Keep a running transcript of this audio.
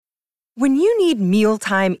When you need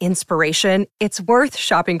mealtime inspiration, it's worth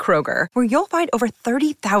shopping Kroger, where you'll find over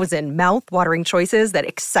 30,000 mouth-watering choices that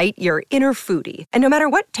excite your inner foodie. And no matter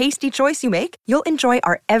what tasty choice you make, you'll enjoy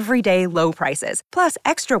our everyday low prices, plus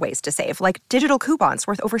extra ways to save, like digital coupons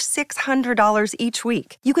worth over $600 each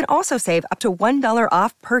week. You can also save up to $1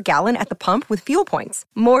 off per gallon at the pump with fuel points.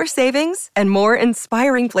 More savings and more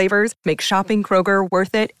inspiring flavors make shopping Kroger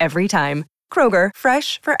worth it every time. Kroger,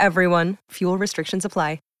 fresh for everyone. Fuel restrictions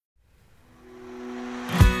apply.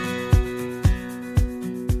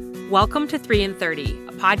 Welcome to 3 in 30,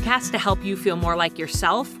 a podcast to help you feel more like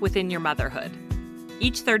yourself within your motherhood.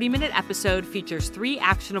 Each 30-minute episode features 3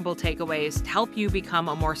 actionable takeaways to help you become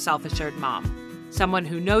a more self-assured mom, someone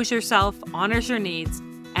who knows yourself, honors your needs,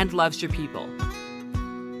 and loves your people.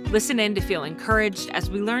 Listen in to feel encouraged as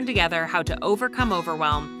we learn together how to overcome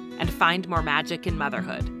overwhelm and find more magic in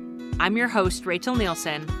motherhood. I'm your host, Rachel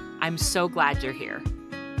Nielsen. I'm so glad you're here.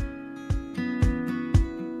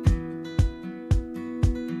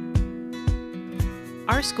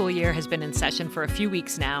 Our school year has been in session for a few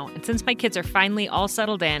weeks now, and since my kids are finally all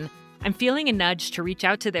settled in, I'm feeling a nudge to reach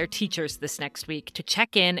out to their teachers this next week to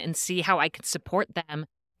check in and see how I can support them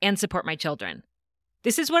and support my children.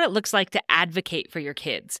 This is what it looks like to advocate for your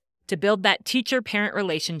kids, to build that teacher-parent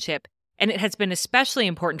relationship, and it has been especially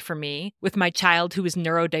important for me with my child who is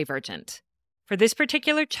neurodivergent. For this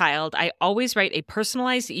particular child, I always write a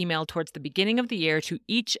personalized email towards the beginning of the year to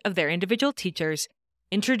each of their individual teachers,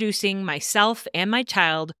 introducing myself and my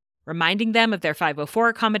child, reminding them of their 504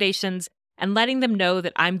 accommodations, and letting them know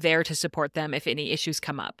that I'm there to support them if any issues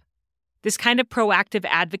come up. This kind of proactive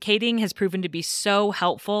advocating has proven to be so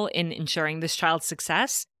helpful in ensuring this child's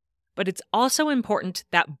success, but it's also important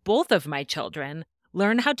that both of my children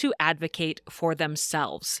learn how to advocate for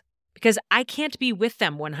themselves, because I can't be with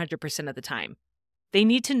them 100% of the time. They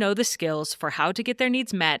need to know the skills for how to get their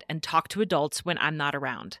needs met and talk to adults when I'm not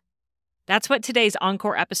around. That's what today's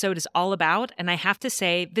Encore episode is all about, and I have to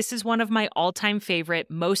say, this is one of my all-time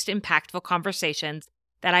favorite, most impactful conversations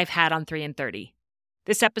that I've had on 3 in 30.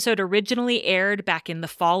 This episode originally aired back in the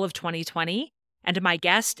fall of 2020, and my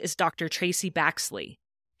guest is Dr. Traci Baxley.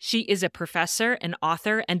 She is a professor, an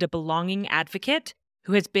author, and a belonging advocate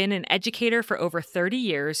who has been an educator for over 30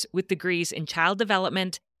 years with degrees in child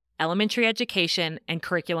development, elementary education, and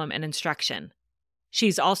curriculum and instruction.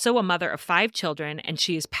 She's also a mother of 5 children, and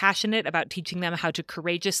she is passionate about teaching them how to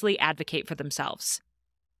courageously advocate for themselves.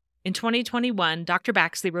 In 2021, Dr.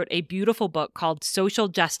 Baxley wrote a beautiful book called Social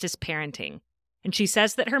Justice Parenting, and she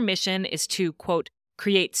says that her mission is to, quote,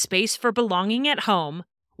 create space for belonging at home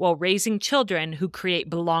while raising children who create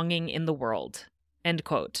belonging in the world, end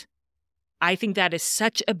quote. I think that is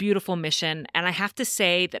such a beautiful mission, and I have to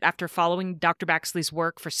say that after following Dr. Baxley's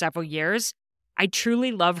work for several years, I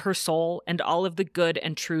truly love her soul and all of the good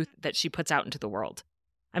and truth that she puts out into the world.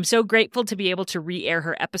 I'm so grateful to be able to re-air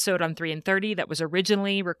her episode on 3 in 30 that was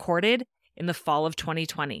originally recorded in the fall of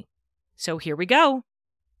 2020. So here we go.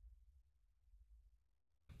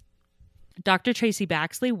 Dr. Traci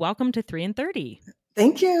Baxley, welcome to 3 in 30.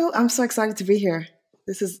 Thank you. I'm so excited to be here.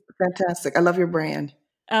 This is fantastic. I love your brand.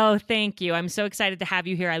 Oh, thank you. I'm so excited to have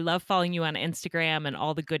you here. I love following you on Instagram and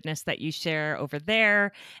all the goodness that you share over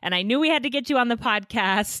there. And I knew we had to get you on the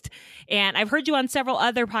podcast. And I've heard you on several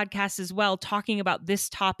other podcasts as well, talking about this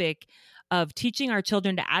topic of teaching our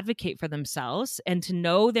children to advocate for themselves and to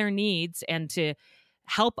know their needs and to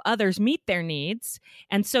help others meet their needs.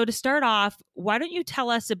 And so to start off, why don't you tell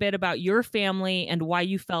us a bit about your family and why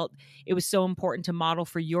you felt it was so important to model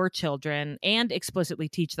for your children and explicitly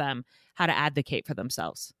teach them how to advocate for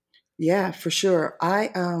themselves? Yeah, for sure.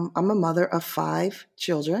 I'm a mother of 5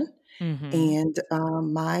 children, and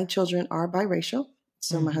my children are biracial.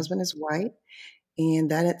 So my husband is white,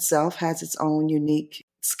 and that itself has its own unique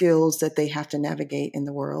skills that they have to navigate in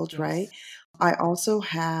the world, right? I also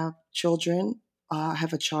have children. I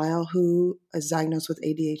have a child who is diagnosed with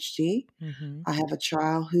ADHD. I have a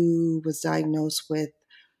child who was diagnosed with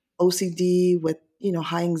OCD with,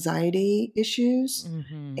 high anxiety issues.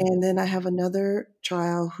 And then I have another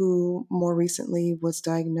child who more recently was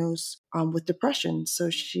diagnosed with depression.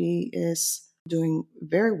 So she is doing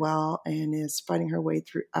very well and is fighting her way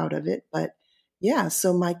out of it. But yeah,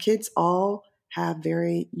 so my kids all have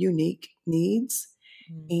very unique needs.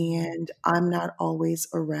 And I'm not always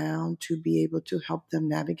around to be able to help them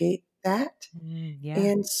navigate that.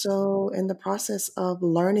 And so in the process of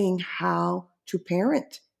learning how to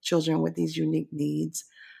parent children with these unique needs,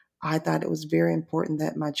 I thought it was very important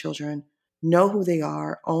that my children know who they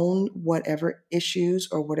are, own whatever issues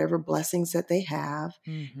or whatever blessings that they have,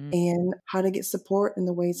 and how to get support in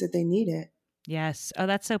the ways that they need it. Yes. Oh,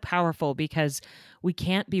 that's so powerful because we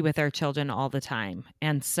can't be with our children all the time.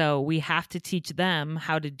 And so we have to teach them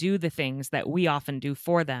how to do the things that we often do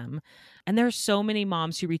for them. And there are so many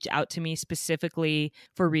moms who reach out to me specifically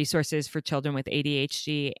for resources for children with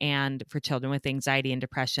ADHD and for children with anxiety and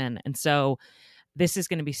depression. And so this is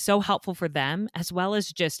going to be so helpful for them, as well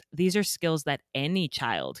as just these are skills that any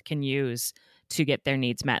child can use to get their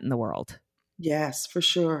needs met in the world. Yes, for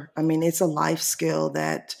sure. I mean, it's a life skill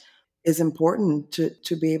that is important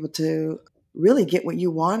to be able to really get what you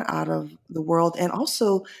want out of the world. And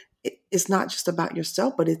also, it's not just about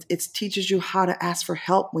yourself, but it teaches you how to ask for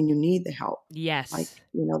help when you need the help. Like, Yes.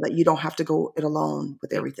 that you don't have to go it alone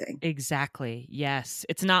with everything. Exactly. Yes.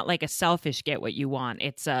 It's not like a selfish get what you want.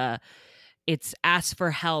 It's ask for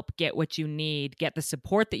help, get what you need, get the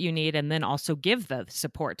support that you need, and then also give the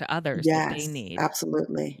support to others that they Yes, need.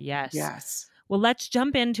 absolutely. Yes. Yes. Well, let's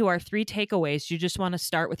jump into our 3 takeaways. You just want to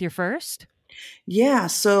start with your first? Yeah.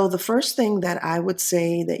 So the first thing that I would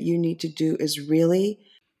say that you need to do is really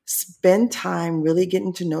spend time really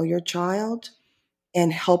getting to know your child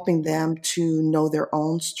and helping them to know their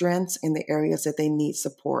own strengths in the areas that they need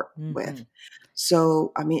support with.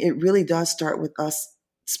 So, I mean, it really does start with us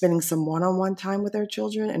spending some one-on-one time with our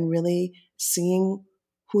children and really seeing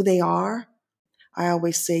who they are. I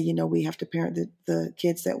always say, we have to parent the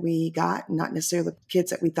kids that we got, not necessarily the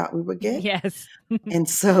kids that we thought we would get. Yes. And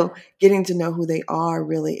so getting to know who they are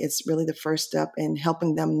it's really the first step, and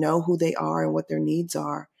helping them know who they are and what their needs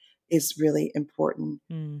are is really important.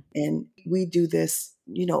 And we do this,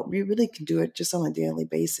 we really can do it just on a daily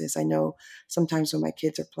basis. I know sometimes when my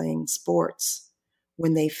kids are playing sports,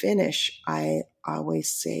 when they finish, I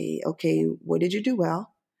always say, okay, what did you do well?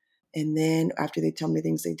 And then after they tell me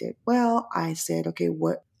things they did well, I said, okay,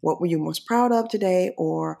 what were you most proud of today?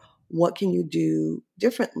 Or what can you do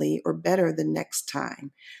differently or better the next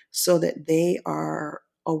time? So that they are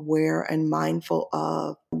aware and mindful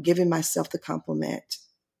of giving myself the compliment,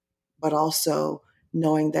 but also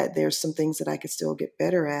knowing that there's some things that I could still get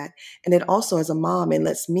better at. And it also, as a mom, it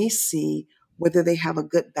lets me see whether they have a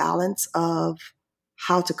good balance of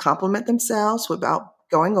how to compliment themselves without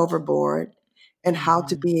going overboard, and how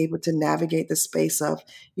to be able to navigate the space of,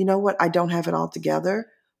 you know what, I don't have it all together,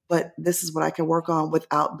 but this is what I can work on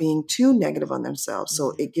without being too negative on themselves.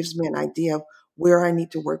 So it gives me an idea of where I need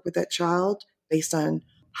to work with that child based on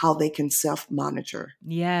how they can self-monitor.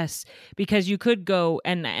 Yes, because you could go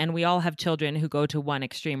and we all have children who go to one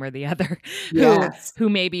extreme or the other, Yes. who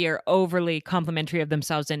maybe are overly complimentary of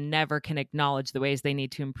themselves and never can acknowledge the ways they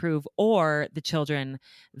need to improve, or the children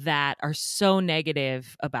that are so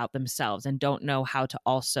negative about themselves and don't know how to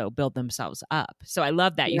also build themselves up. So I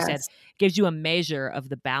love that you said Yes. gives you a measure of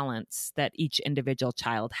the balance that each individual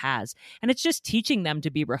child has. And it's just teaching them to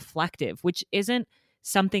be reflective, which isn't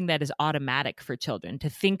something that is automatic for children, to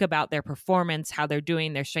think about their performance, how they're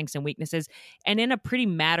doing, their strengths and weaknesses, and in a pretty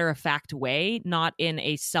matter-of-fact way, not in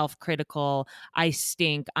a self-critical, I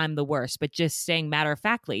stink, I'm the worst, but just saying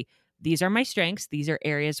matter-of-factly, these are my strengths, these are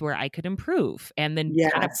areas where I could improve, and then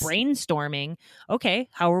kind of Yes. brainstorming, okay,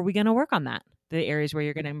 how are we going to work on that? The areas where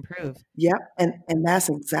you're going to improve. Yep. And that's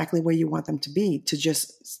exactly where you want them to be, to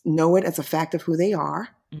just know it as a fact of who they are,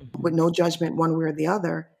 with no judgment one way or the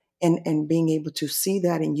other, and being able to see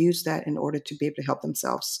that and use that in order to be able to help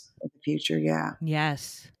themselves in the future. Yeah.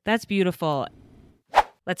 Yes, that's beautiful.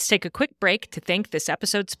 Let's take a quick break to thank this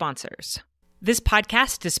episode's sponsors. This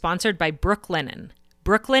podcast is sponsored by Brooklinen.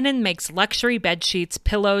 Brooklinen makes luxury bed sheets,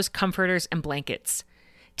 pillows, comforters, and blankets.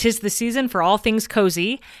 'Tis the season for all things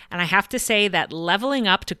cozy, and I have to say that leveling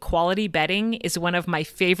up to quality bedding is one of my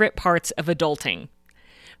favorite parts of adulting.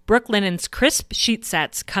 Brooklinen's crisp sheet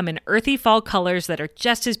sets come in earthy fall colors that are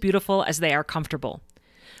just as beautiful as they are comfortable.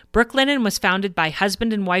 Brooklinen was founded by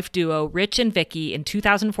husband and wife duo Rich and Vicky in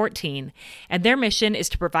 2014, and their mission is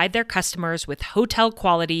to provide their customers with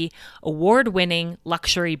hotel-quality, award-winning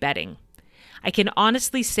luxury bedding. I can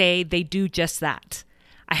honestly say they do just that.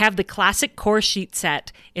 I have the classic core sheet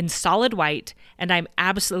set in solid white, and I'm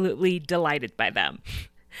absolutely delighted by them.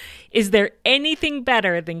 Is there anything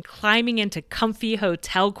better than climbing into comfy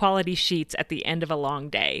hotel quality sheets at the end of a long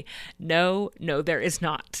day? No, there is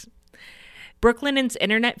not. Brooklinen's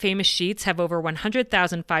internet famous sheets have over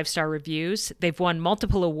 100,000 five-star reviews. They've won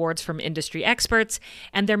multiple awards from industry experts,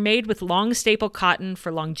 and they're made with long staple cotton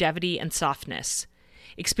for longevity and softness.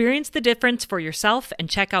 Experience the difference for yourself and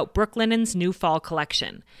check out Brooklinen's new fall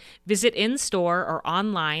collection. Visit in-store or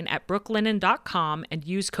online at brooklinen.com and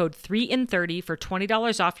use code 3in30 for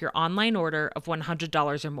 $20 off your online order of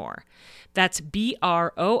 $100 or more. That's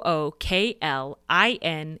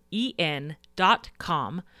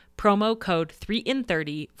BROOKLINEN.com, promo code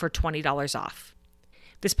 3in30 for $20 off.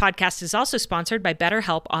 This podcast is also sponsored by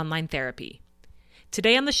BetterHelp Online Therapy.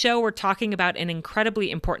 Today on the show, we're talking about an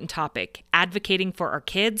incredibly important topic, advocating for our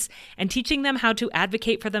kids and teaching them how to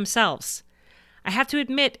advocate for themselves. I have to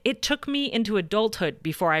admit, it took me into adulthood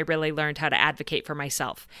before I really learned how to advocate for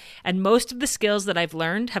myself, and most of the skills that I've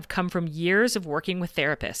learned have come from years of working with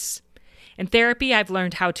therapists. In therapy, I've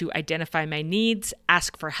learned how to identify my needs,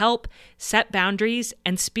 ask for help, set boundaries,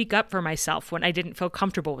 and speak up for myself when I didn't feel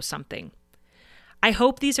comfortable with something. I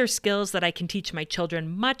hope these are skills that I can teach my children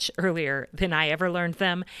much earlier than I ever learned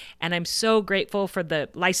them, and I'm so grateful for the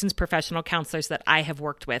licensed professional counselors that I have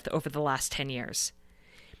worked with over the last 10 years.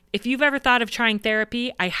 If you've ever thought of trying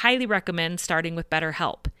therapy, I highly recommend starting with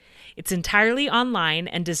BetterHelp. It's entirely online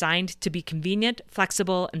and designed to be convenient,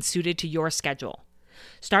 flexible, and suited to your schedule.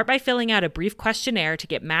 Start by filling out a brief questionnaire to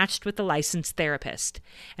get matched with a licensed therapist.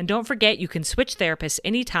 And don't forget, you can switch therapists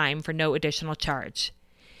anytime for no additional charge.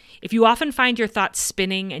 If you often find your thoughts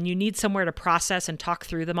spinning and you need somewhere to process and talk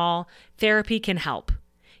through them all, therapy can help.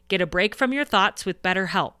 Get a break from your thoughts with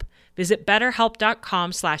BetterHelp. Visit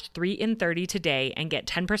betterhelp.com/3in30 today and get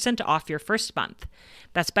 10% off your first month.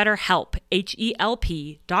 That's BetterHelp,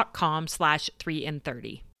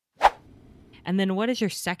 HELP.com/3in30. And then what is your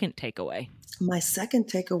second takeaway? My second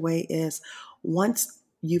takeaway is once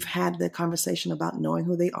you've had the conversation about knowing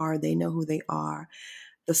who they know who they are.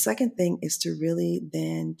 The second thing is to really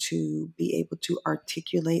then to be able to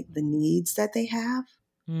articulate the needs that they have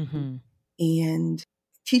and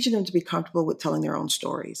teaching them to be comfortable with telling their own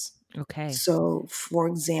stories. Okay. So, for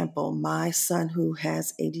example, my son who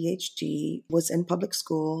has ADHD was in public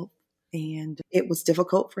school and it was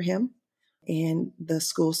difficult for him. And the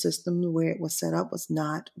school system where it was set up was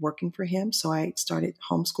not working for him. So I started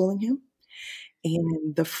homeschooling him.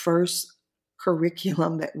 And the first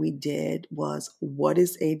curriculum that we did was, what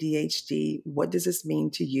is ADHD? What does this mean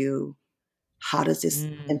to you? How does this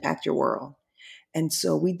impact your world? And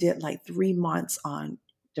so we did like 3 months on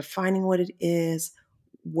defining what it is,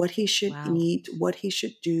 what he should eat, what he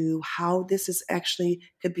should do, how this is actually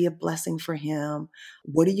could be a blessing for him.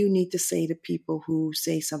 What do you need to say to people who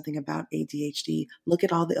say something about ADHD? Look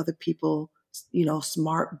at all the other people,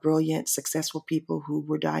 smart, brilliant, successful people who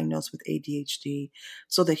were diagnosed with ADHD,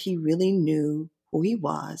 so that he really knew who he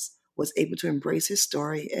was able to embrace his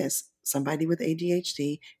story as somebody with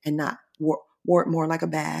ADHD and not wore it more like a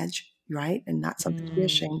badge, right? And not something to be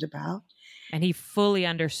ashamed about. And he fully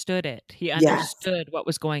understood it. He understood what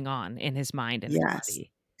was going on in his mind and his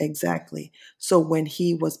body. Exactly. So when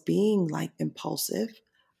he was being like impulsive,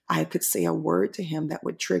 I could say a word to him that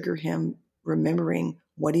would trigger him remembering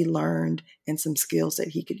what he learned and some skills that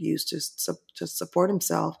he could use to support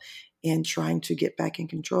himself in trying to get back in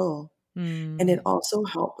control. And it also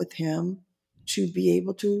helped with him to be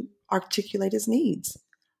able to articulate his needs.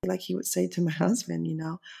 Like he would say to my husband,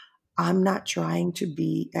 I'm not trying to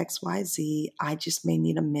be XYZ. I just may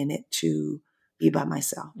need a minute to be by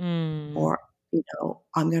myself. Or,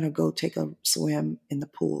 I'm going to go take a swim in the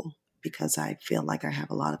pool because I feel like I have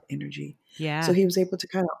a lot of energy. Yeah. So he was able to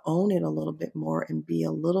kind of own it a little bit more and be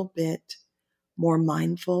a little bit more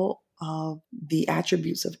mindful of the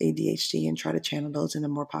attributes of ADHD and try to channel those in a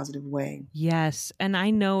more positive way. Yes. And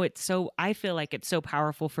I feel like it's so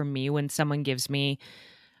powerful for me when someone gives me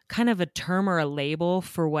kind of a term or a label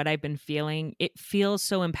for what I've been feeling. It feels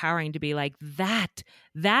so empowering to be like,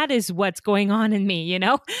 that is what's going on in me,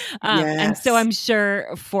 Yes. And so I'm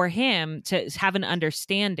sure for him to have an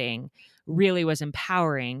understanding really was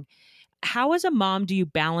empowering. How as a mom do you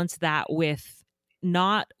balance that with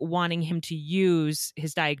not wanting him to use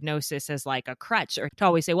his diagnosis as like a crutch or to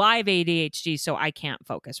always say, well, I have ADHD, so I can't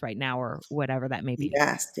focus right now or whatever that may be?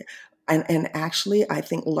 Yes. And actually, I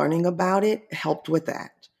think learning about it helped with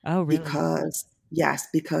that. Oh, really?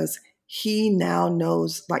 Because he now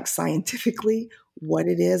knows like scientifically what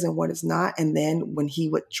it is and what it's not. And then when he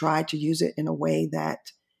would try to use it in a way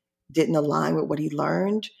that didn't align with what he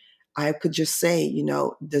learned, I could just say,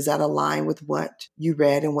 does that align with what you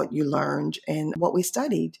read and what you learned and what we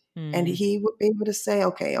studied? And he would be able to say,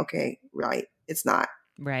 okay, right, it's not.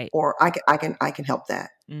 Right. Or I can help that.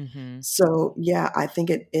 So I think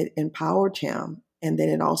it empowered him. And then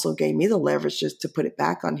it also gave me the leverage just to put it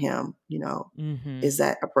back on him. Is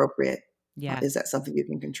that appropriate? Yeah. Is that something you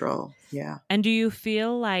can control? Yeah. And do you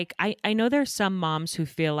feel like, I know there's some moms who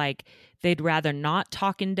feel like they'd rather not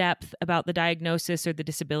talk in depth about the diagnosis or the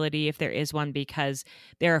disability if there is one because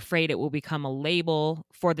they're afraid it will become a label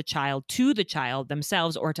for the child, to the child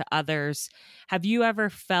themselves or to others. Have you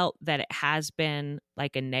ever felt that it has been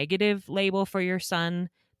like a negative label for your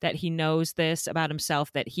son, that he knows this about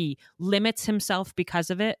himself, that he limits himself because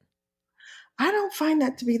of it? I don't find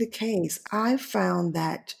that to be the case. I found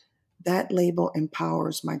that that label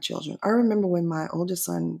empowers my children. I remember when my oldest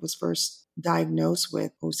son was first diagnosed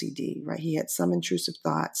with OCD, right? He had some intrusive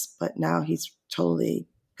thoughts, but now he's totally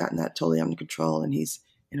gotten that totally under control and he's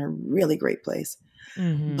in a really great place. But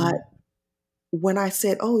Mm-hmm. when I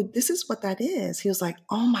said, "Oh, this is what that is," he was like,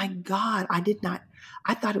 "Oh my God, I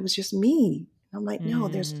thought it was just me." And I'm like, "No,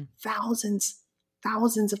 there's Mm.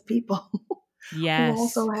 thousands of people who Yes.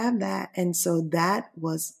 also have that." And so that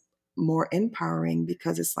was more empowering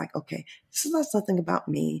because it's like, okay, this is not something about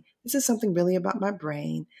me. This is something really about my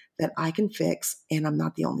brain that I can fix, and I'm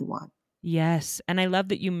not the only one. Yes. And I love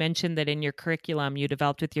that you mentioned that in your curriculum you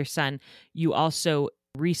developed with your son, you also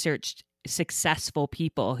researched successful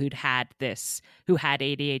people who had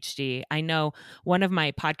ADHD. I know one of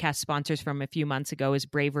my podcast sponsors from a few months ago is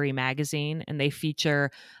Bravery Magazine, and they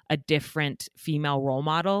feature a different female role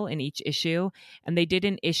model in each issue. And they did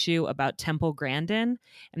an issue about Temple Grandin,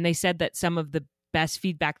 and they said that some of the best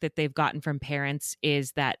feedback that they've gotten from parents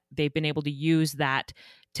is that they've been able to use that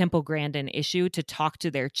Temple Grandin issue to talk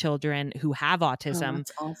to their children who have Oh, autism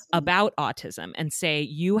that's awesome. about autism and say,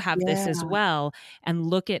 you have this as Yeah. well. And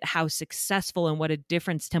look at how successful and what a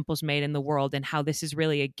difference Temple's made in the world and how this is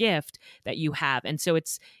really a gift that you have. And so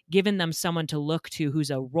it's given them someone to look to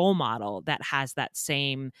who's a role model that has that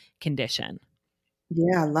same condition.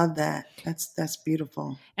 Yeah, I love that. That's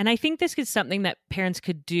beautiful. And I think this is something that parents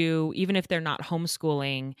could do, even if they're not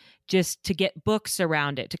homeschooling, just to get books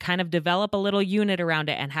around it, to kind of develop a little unit around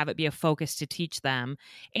it and have it be a focus to teach them.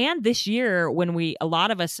 And this year, when a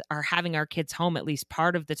lot of us are having our kids home at least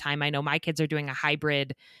part of the time, I know my kids are doing a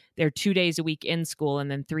hybrid. They're 2 days a week in school and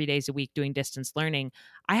then 3 days a week doing distance learning.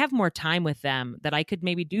 I have more time with them that I could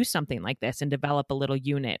maybe do something like this and develop a little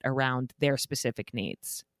unit around their specific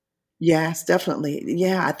needs. Yes, definitely.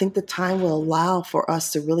 Yeah, I think the time will allow for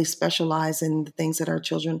us to really specialize in the things that our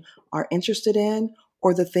children are interested in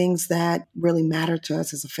or the things that really matter to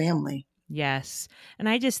us as a family. Yes. And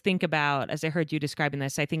I just think about, as I heard you describing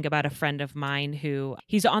this, I think about a friend of mine who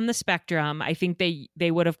he's on the spectrum. I think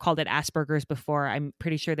they would have called it Asperger's before. I'm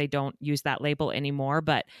pretty sure they don't use that label anymore,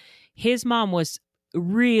 but his mom was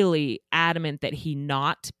really adamant that he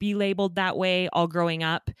not be labeled that way all growing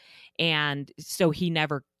up. And so he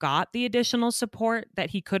never got the additional support that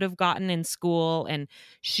he could have gotten in school. And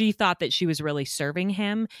she thought that she was really serving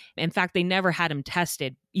him. In fact, they never had him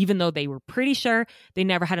tested, even though they were pretty sure. They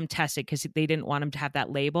never had him tested because they didn't want him to have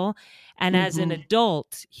that label. And as an Hmm.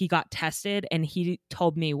 adult, he got tested and he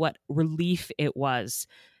told me what relief it was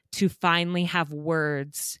to finally have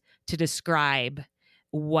words to describe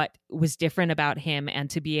what was different about him and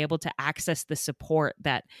to be able to access the support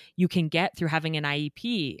that you can get through having an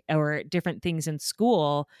IEP or different things in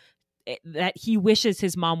school, that he wishes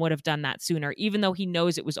his mom would have done that sooner, even though he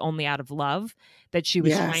knows it was only out of love that she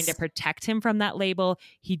was trying to Yes. protect him from that label.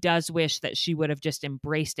 He does wish that she would have just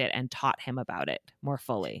embraced it and taught him about it more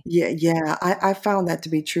fully. Yeah. I found that to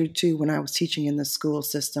be true too when I was teaching in the school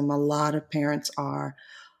system. A lot of parents are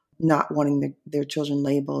not wanting their children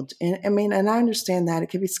labeled. And I mean, and I understand that it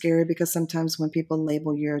can be scary because sometimes when people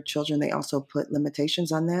label your children, they also put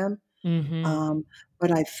limitations on them. Mm-hmm. Um,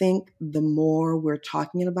 but I think the more we're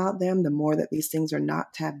talking about them, the more that these things are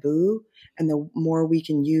not taboo, and the more we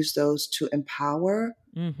can use those to empower,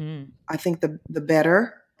 Mm-hmm. I think the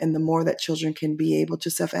better, and the more that children can be able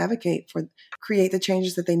to self advocate for, create the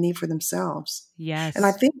changes that they need for themselves. And I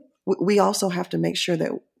Yes. think we also have to make sure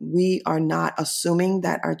that we are not assuming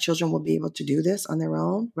that our children will be able to do this on their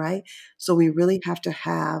own, right? So we really have to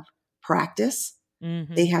have practice. They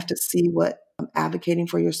Mm-hmm. have to see what advocating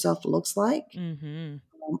for yourself looks like. Mm-hmm.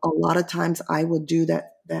 A lot of times I will do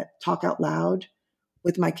that talk out loud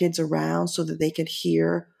with my kids around so that they can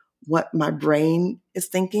hear what my brain is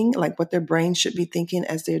thinking, like what their brain should be thinking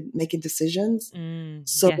as they're making decisions,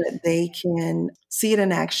 so Yes. that they can see it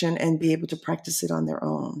in action and be able to practice it on their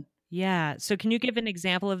own. Yeah. So can you give an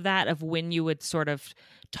example of that, of when you would sort of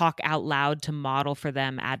talk out loud to model for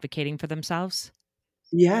them advocating for themselves?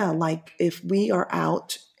 Yeah, like if we are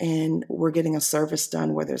out and we're getting a service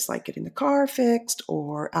done, whether it's like getting the car fixed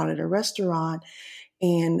or out at a restaurant,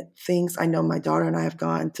 and things, I know my daughter and I have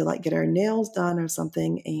gone to like get our nails done or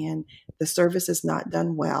something, and the service is not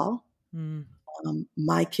done well. Mm.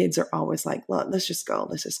 My kids are always like, "Well, let's just go.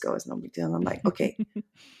 Let's just go. It's no big deal." And I'm like, "Okay,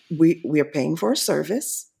 we are paying for a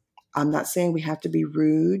service. I'm not saying we have to be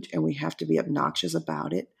rude and we have to be obnoxious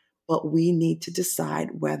about it, but we need to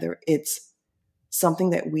decide whether it's something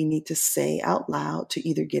that we need to say out loud to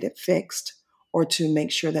either get it fixed or to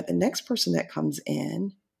make sure that the next person that comes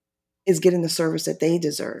in is getting the service that they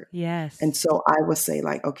deserve." And Yes. so I would say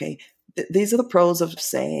like, "Okay, these are the pros of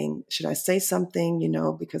saying, should I say something,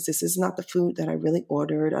 because this is not the food that I really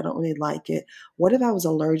ordered. I don't really like it. What if I was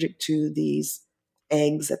allergic to these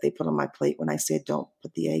eggs that they put on my plate when I said, don't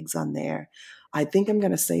put the eggs on there? I think I'm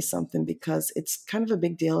going to say something because it's kind of a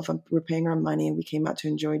big deal if we're paying our money and we came out to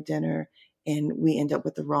enjoy dinner and we end up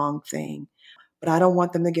with the wrong thing. But I don't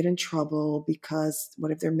want them to get in trouble because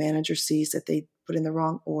what if their manager sees that they put in the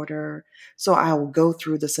wrong order? So I will go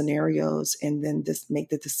through the scenarios and then just make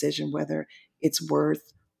the decision whether it's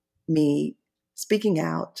worth me speaking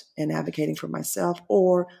out and advocating for myself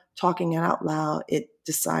or talking it out loud. It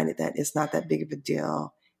decided that it's not that big of a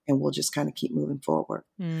deal and we'll just kind of keep moving forward.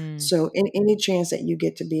 So in any chance that you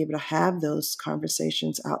get to be able to have those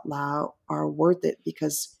conversations out loud are worth it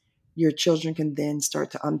because your children can then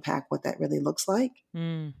start to unpack what that really looks like.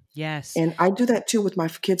 Yes. And I do that too with my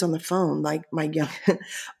kids on the phone. Like my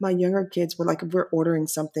younger kids were like, if we're ordering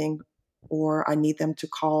something or I need them to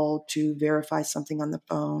call to verify something on the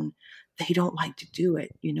phone, they don't like to do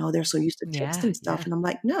it. They're so used to texting stuff. And I'm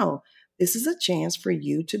like, no, this is a chance for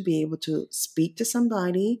you to be able to speak to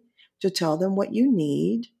somebody, to tell them what you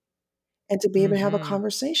need and to be able to have a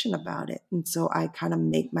conversation about it. And so I kind of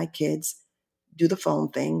make my kids do the phone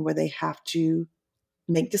thing where they have to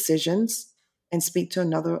make decisions and speak to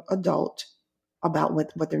another adult about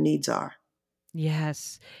what their needs are.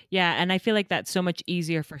 Yes. Yeah. And I feel like that's so much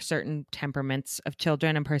easier for certain temperaments of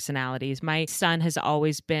children and personalities. My son has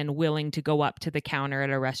always been willing to go up to the counter at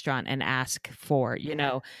a restaurant and ask for,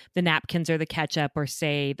 the napkins or the ketchup or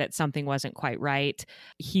say that something wasn't quite right.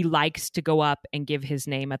 He likes to go up and give his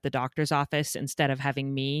name at the doctor's office instead of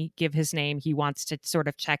having me give his name. He wants to sort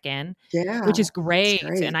of check in, Yeah, which is that's great.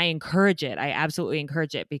 great. And I encourage it. I absolutely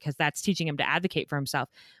encourage it because that's teaching him to advocate for himself.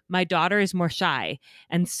 My daughter is more shy.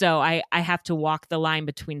 And so I have to walk the line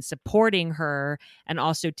between supporting her and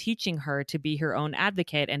also teaching her to be her own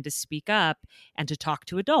advocate and to speak up and to talk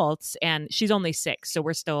to adults. And she's only 6. So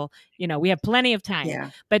we're still, we have plenty of time,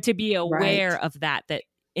 Yeah, but to be aware right. of that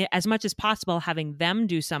as much as possible, having them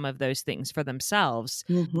do some of those things for themselves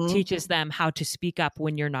teaches them how to speak up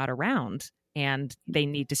when you're not around and they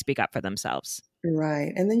need to speak up for themselves.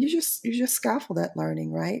 Right. And then you just scaffold that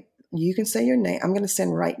learning, right? You can say your name. I'm going to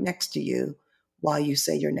stand right next to you while you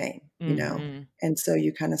say your name, And so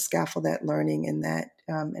you kind of scaffold that learning and that,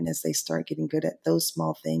 and as they start getting good at those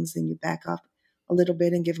small things, then you back up a little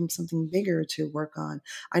bit and give them something bigger to work on.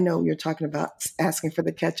 I know you're talking about asking for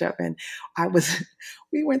the ketchup, and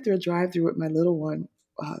we went through a drive-through with my little one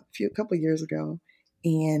a couple of years ago,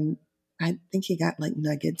 and I think he got like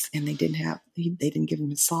nuggets, and they didn't give him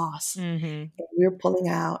the sauce. And we were pulling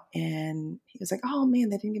out, and he was like, "Oh man,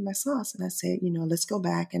 they didn't give my sauce." And I said, "Let's go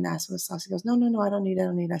back and ask for the sauce." He goes, "No, I don't need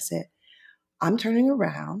it. I said, "I'm turning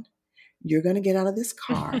around. You're going to get out of this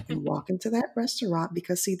car and walk into that restaurant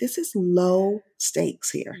because see, this is low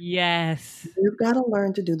stakes here. Yes. You've got to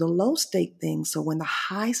learn to do the low stake things. So when the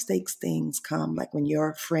high stakes things come, like when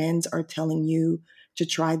your friends are telling you to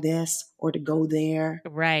try this or to go there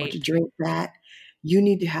or to drink that, you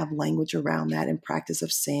need to have language around that and practice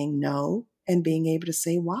of saying no and being able to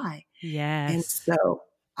say why." Yes. And so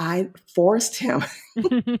I forced him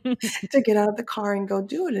to get out of the car and go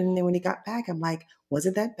do it. And then when he got back, I'm like, was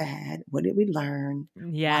it that bad? What did we learn?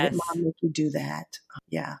 Why did mom make you do that?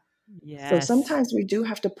 Yeah. So Yes. sometimes we do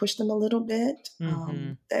have to push them a little bit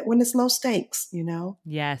that when it's low stakes,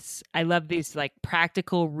 Yes. I love these like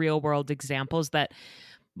practical real world examples that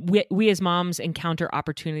we as moms encounter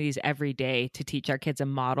opportunities every day to teach our kids and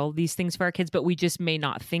model these things for our kids, but we just may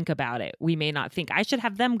not think about it. We may not think I should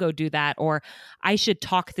have them go do that, or I should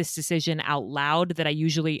talk this decision out loud that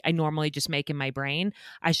I normally just make in my brain.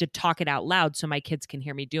 I should talk it out loud so my kids can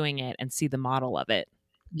hear me doing it and see the model of it.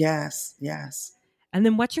 Yes, yes. And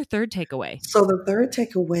then what's your third takeaway? So the third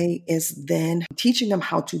takeaway is then teaching them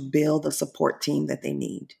how to build a support team that they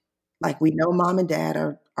need. Like we know mom and dad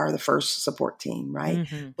are the first support team, right?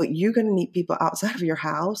 But you're going to need people outside of your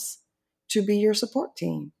house to be your support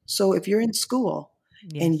team. So if you're in school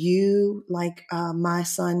and you, like my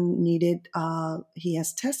son needed, he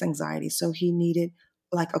has test anxiety. So he needed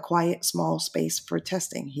like a quiet, small space for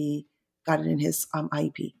testing. He got it in his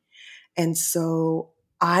IEP. And so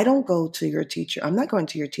I don't go to your teacher. I'm not going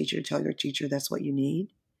to your teacher to tell your teacher that's what you need.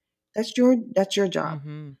 That's your job.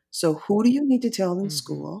 So who do you need to tell in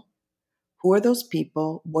school? Who are those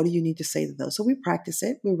people? What do you need to say to those? So we practice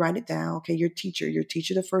it. We write it down. Okay, your teacher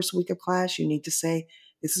the first week of class, you need to say,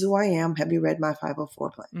 this is who I am. Have you read my 504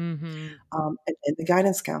 plan? And the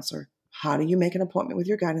guidance counselor, how do you make an appointment with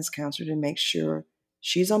your guidance counselor to make sure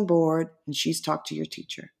she's on board and she's talked to your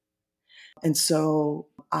teacher? And so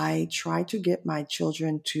I try to get my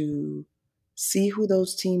children to see who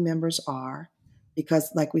those team members are.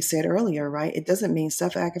 Because like we said earlier, right, it doesn't mean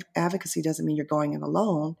self-advocacy doesn't mean you're going in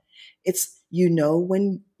alone. It's,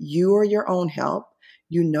 when you are your own help,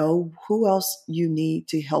 who else you need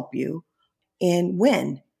to help you and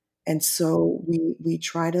when. And so we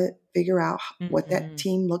try to figure out what that Mhm.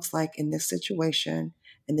 team looks like in this situation,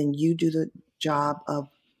 and then you do the job of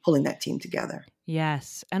pulling that team together.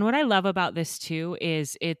 Yes. And what I love about this too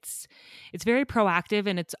is it's very proactive,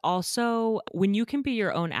 and it's also when you can be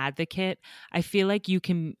your own advocate, I feel like you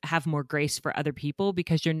can have more grace for other people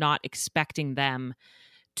because you're not expecting them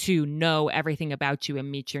to know everything about you and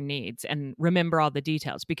meet your needs and remember all the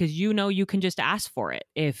details, because you can just ask for it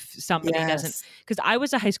if somebody doesn't. Yes. Because I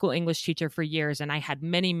was a high school English teacher for years, and I had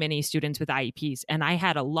many students with IEPs, and I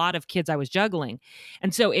had a lot of kids I was juggling.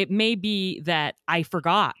 And so it may be that I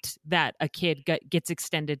forgot that a kid gets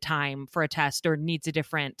extended time for a test or needs a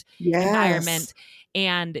different Yes. environment.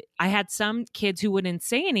 And I had some kids who wouldn't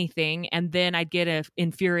say anything, and then I'd get an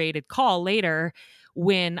infuriated call later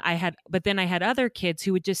but then I had other kids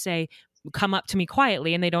who would just come up to me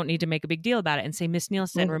quietly, and they don't need to make a big deal about it, and say, "Miss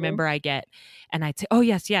Nielsen, Hmm. remember and I'd say, "Oh,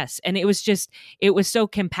 yes, yes." And it was so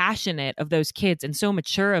compassionate of those kids and so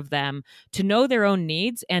mature of them to know their own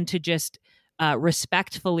needs and to just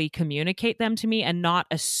respectfully communicate them to me and not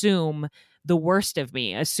assume the worst of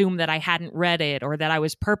me, assume that I hadn't read it or that I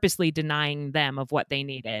was purposely denying them of what they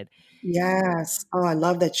needed. Yes. Oh, I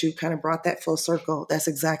love that you kind of brought that full circle. That's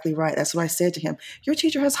exactly right. That's what I said to him. Your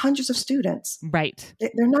teacher has hundreds of students. Right. They're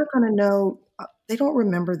not going to know. They don't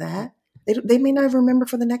remember that. They may not even remember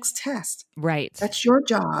for the next test. Right. That's your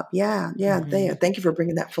job. Yeah. Yeah. Mhm. Thank you for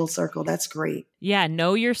bringing that full circle. That's great. Yeah,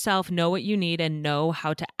 know yourself, know what you need, and know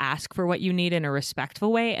how to ask for what you need in a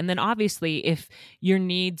respectful way. And then obviously, if your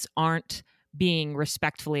needs aren't being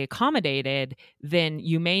respectfully accommodated, then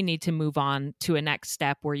you may need to move on to a next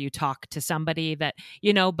step where you talk to somebody but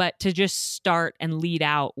to just start and lead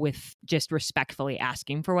out with just respectfully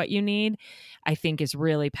asking for what you need, I think is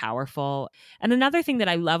really powerful. And another thing that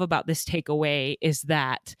I love about this takeaway is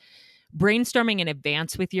that brainstorming in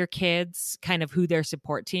advance with your kids, kind of who their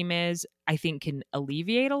support team is, I think can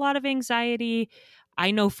alleviate a lot of anxiety.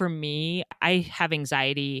 I know for me, I have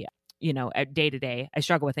anxiety, day to day. I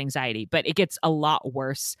struggle with anxiety, but it gets a lot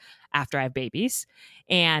worse after I have babies.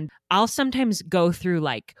 And I'll sometimes go through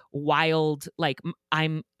like wild,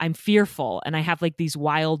 I'm fearful, and I have like these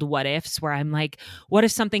wild what ifs where I'm like, what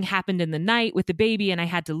if something happened in the night with the baby and I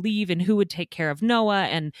had to leave, and who would take care of Noah?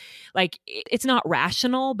 And like it's not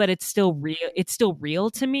rational, but it's still real. It's still real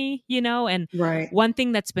to me, and Right. one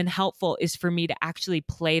thing that's been helpful is for me to actually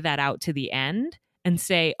play that out to the end and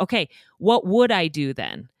say, okay, what would I do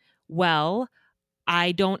then? Well,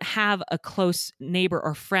 I don't have a close neighbor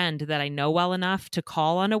or friend that I know well enough to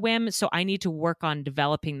call on a whim. So I need to work on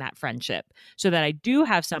developing that friendship so that I do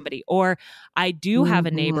have somebody, or I do have a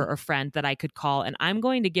Hmm. neighbor or friend that I could call. And I'm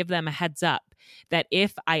going to give them a heads up that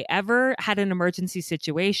if I ever had an emergency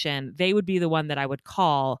situation, they would be the one that I would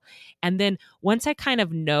call. And then once I kind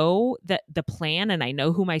of know that the plan and I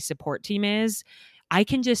know who my support team is, I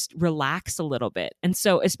can just relax a little bit. And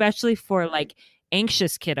so, especially for like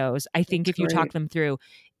anxious kiddos, I think That's if you talk great. them through,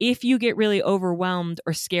 if you get really overwhelmed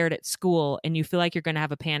or scared at school and you feel like you're going to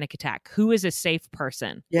have a panic attack, who is a safe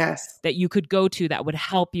person Yes. that you could go to that would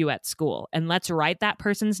help you at school? And let's write that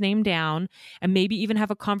person's name down and maybe even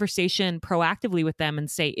have a conversation proactively with them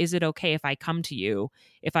and say, is it okay if I come to you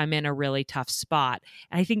if I'm in a really tough spot?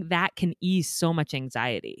 And I think that can ease so much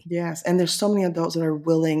anxiety. Yes. And there's so many adults that are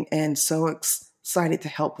willing and so excited to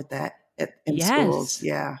help with that in schools. Yes.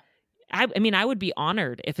 Yeah. I mean, I would be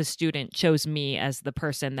honored if a student chose me as the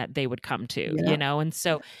person that they would come to, Yeah. And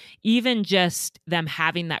so even just them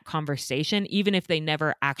having that conversation, even if they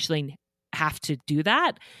never actually have to do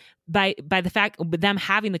that, by the fact with them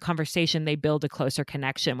having the conversation, they build a closer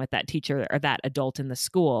connection with that teacher or that adult in the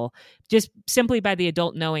school, just simply by the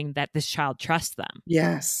adult knowing that this child trusts them.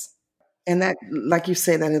 Yes. And that, like you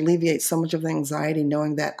say, that alleviates so much of the anxiety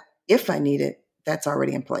knowing that if I need it, that's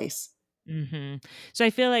already in place. hmm So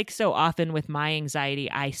I feel like so often with my anxiety,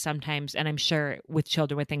 I sometimes, and I'm sure with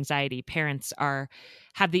children with anxiety, parents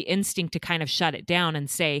have the instinct to kind of shut it down and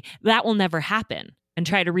say, that will never happen, and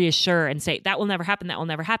try to reassure and say, that will never happen, that will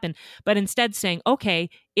never happen. But instead saying, okay,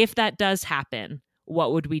 if that does happen,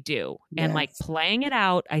 what would we do? And like Yes. playing it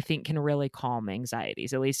out, I think can really calm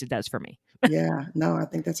anxieties. At least it does for me. Yeah. No, I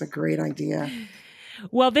think that's a great idea.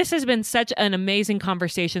 Well, this has been such an amazing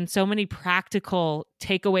conversation. So many practical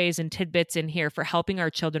takeaways and tidbits in here for helping our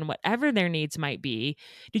children, whatever their needs might be.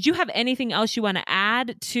 Did you have anything else you want to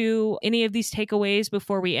add to any of these takeaways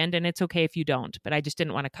before we end? And it's okay if you don't, but I just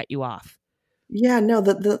didn't want to cut you off. Yeah, no,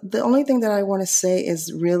 the only thing that I want to say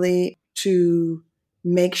is really to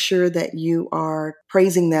make sure that you are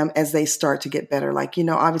praising them as they start to get better. Like,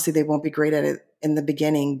 obviously they won't be great at it in the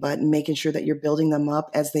beginning, but making sure that you're building them up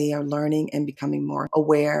as they are learning and becoming more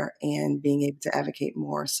aware and being able to advocate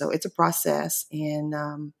more. So it's a process, and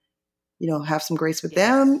have some grace with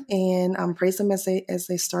them, and praise them as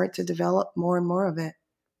they start to develop more and more of it.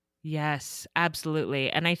 Yes,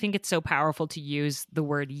 absolutely. And I think it's so powerful to use the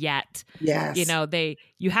word yet. Yes.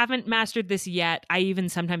 You haven't mastered this yet. I even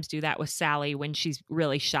sometimes do that with Sally when she's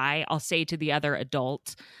really shy. I'll say to the other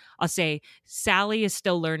adult, I'll say, Sally is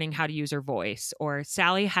still learning how to use her voice, or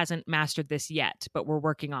Sally hasn't mastered this yet, but we're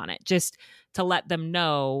working on it. Just to let them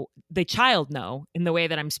know, the child know in the way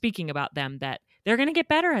that I'm speaking about them, that they're going to get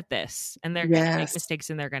better at this, and they're going to make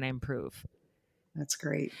mistakes, and they're going to improve. That's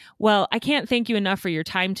great. Well, I can't thank you enough for your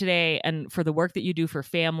time today and for the work that you do for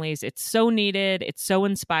families. It's so needed. It's so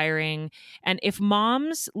inspiring. And if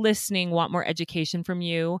moms listening want more education from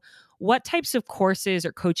you, what types of courses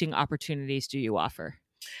or coaching opportunities do you offer?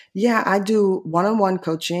 Yeah, I do one-on-one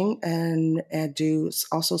coaching, and I do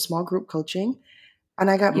also small group coaching. And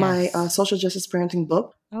I got my social justice parenting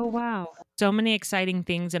book. Oh, wow. So many exciting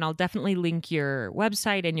things. And I'll definitely link your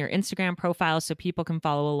website and your Instagram profile so people can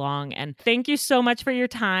follow along. And thank you so much for your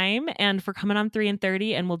time and for coming on 3 and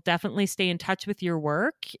 30. And we'll definitely stay in touch with your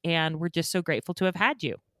work. And we're just so grateful to have had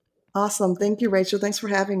you. Awesome. Thank you, Rachel. Thanks for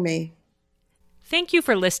having me. Thank you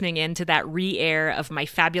for listening in to that re-air of my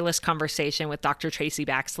fabulous conversation with Dr. Traci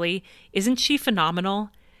Baxley. Isn't she phenomenal?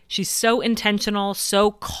 She's so intentional,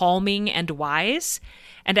 so calming and wise.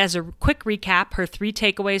 And as a quick recap, her 3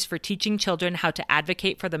 takeaways for teaching children how to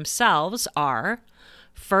advocate for themselves are: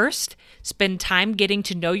 first, spend time getting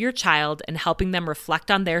to know your child and helping them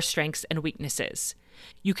reflect on their strengths and weaknesses.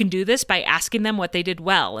 You can do this by asking them what they did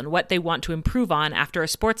well and what they want to improve on after a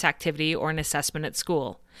sports activity or an assessment at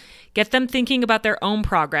school. Get them thinking about their own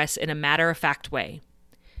progress in a matter-of-fact way.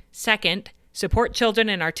 Second, support children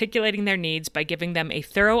in articulating their needs by giving them a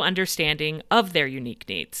thorough understanding of their unique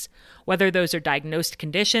needs, whether those are diagnosed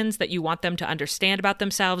conditions that you want them to understand about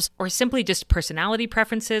themselves or simply just personality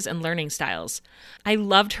preferences and learning styles. I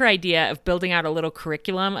loved her idea of building out a little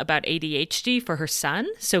curriculum about ADHD for her son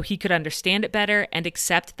so he could understand it better and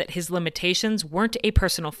accept that his limitations weren't a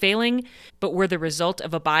personal failing, but were the result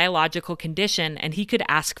of a biological condition, and he could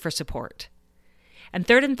ask for support. And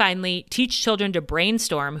third and finally, teach children to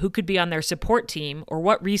brainstorm who could be on their support team or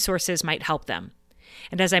what resources might help them.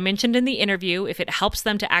 And as I mentioned in the interview, if it helps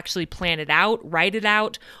them to actually plan it out, write it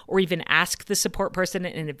out, or even ask the support person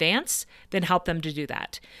in advance, then help them to do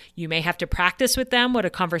that. You may have to practice with them what a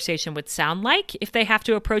conversation would sound like if they have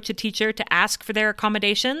to approach a teacher to ask for their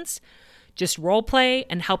accommodations. Just role play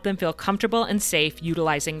and help them feel comfortable and safe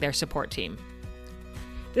utilizing their support team.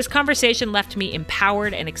 This conversation left me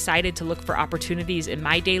empowered and excited to look for opportunities in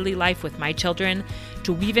my daily life with my children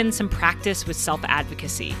to weave in some practice with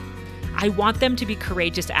self-advocacy. I want them to be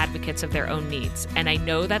courageous advocates of their own needs, and I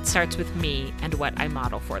know that starts with me and what I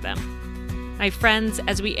model for them. My friends,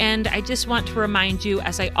 as we end, I just want to remind you,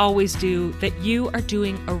 as I always do, that you are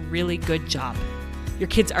doing a really good job. Your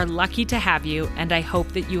kids are lucky to have you, and I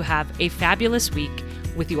hope that you have a fabulous week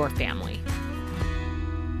with your family.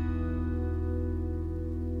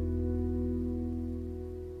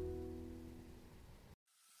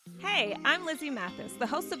 Hey, I'm Lizzie Mathis, the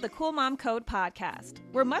host of the Cool Mom Code podcast,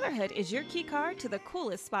 where motherhood is your key card to the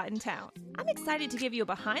coolest spot in town. I'm excited to give you a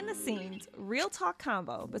behind-the-scenes, real talk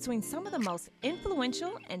combo between some of the most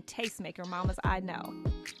influential and tastemaker mamas I know.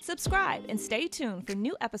 Subscribe and stay tuned for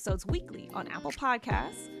new episodes weekly on Apple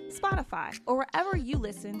Podcasts, Spotify, or wherever you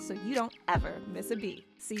listen so you don't ever miss a beat.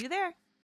 See you there.